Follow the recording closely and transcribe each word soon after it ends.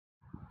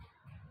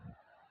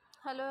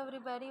Hello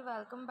everybody,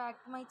 welcome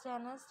back to my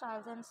channel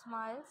Styles and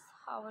Smiles.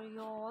 How are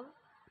you all?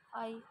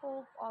 I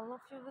hope all of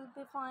you will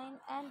be fine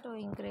and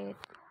doing great.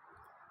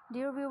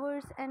 Dear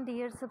viewers and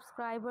dear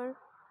subscriber,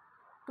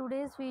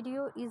 today's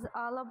video is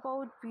all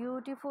about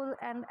beautiful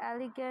and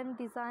elegant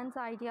designs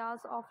ideas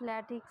of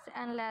latex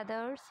and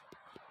leathers,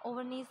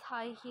 overknees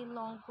high heel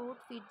long boot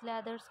with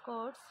leather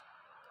skirts.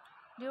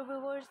 Dear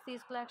viewers,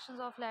 these collections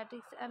of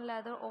latex and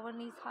leather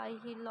overknees high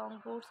heel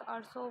long boots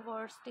are so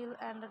versatile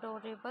and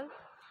adorable,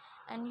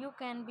 and you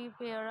can be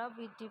paired up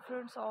with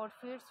different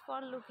outfits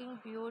for looking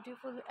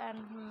beautiful and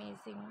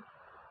amazing.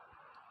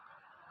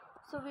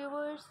 So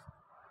viewers,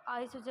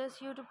 I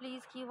suggest you to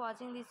please keep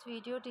watching this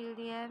video till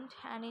the end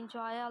and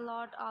enjoy a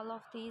lot all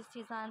of these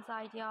designs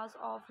ideas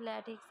of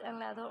latex and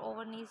leather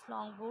overknees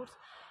long boots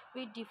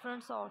with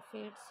different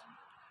outfits.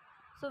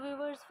 So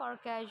viewers, for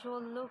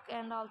casual look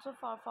and also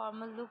for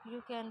formal look,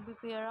 you can be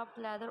pair up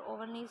leather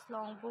overknees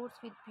long boots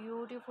with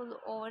beautiful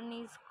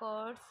overknee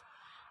skirts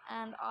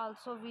and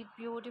also with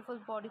beautiful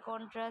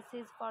bodycon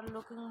dresses for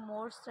looking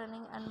more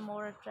stunning and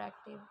more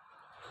attractive.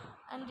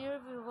 And dear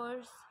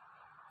viewers,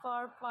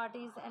 for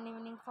parties and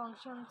evening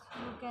functions,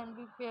 you can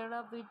be paired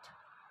up with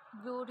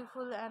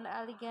beautiful and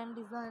elegant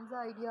designs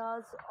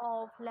ideas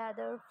of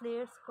leather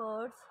flare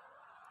skirts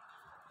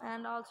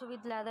and also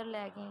with leather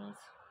leggings.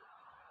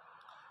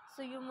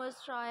 So you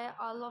must try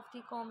all of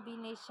the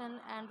combination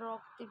and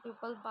rock the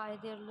people by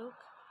their look.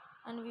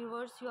 And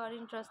viewers, you are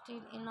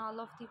interested in all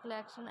of the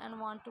collection and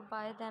want to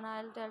buy, then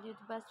I'll tell you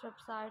the best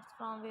websites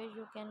from where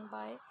you can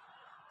buy.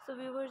 So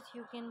viewers,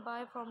 you can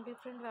buy from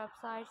different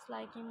websites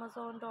like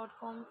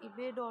amazon.com,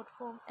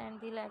 ebay.com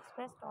and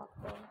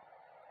dealexpress.com.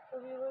 So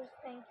viewers,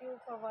 thank you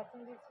for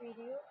watching this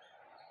video.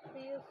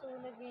 See you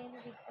soon again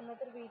with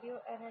another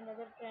video and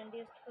another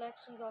trendiest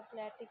collections of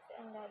latex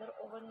and leather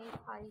overknees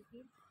high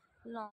heel long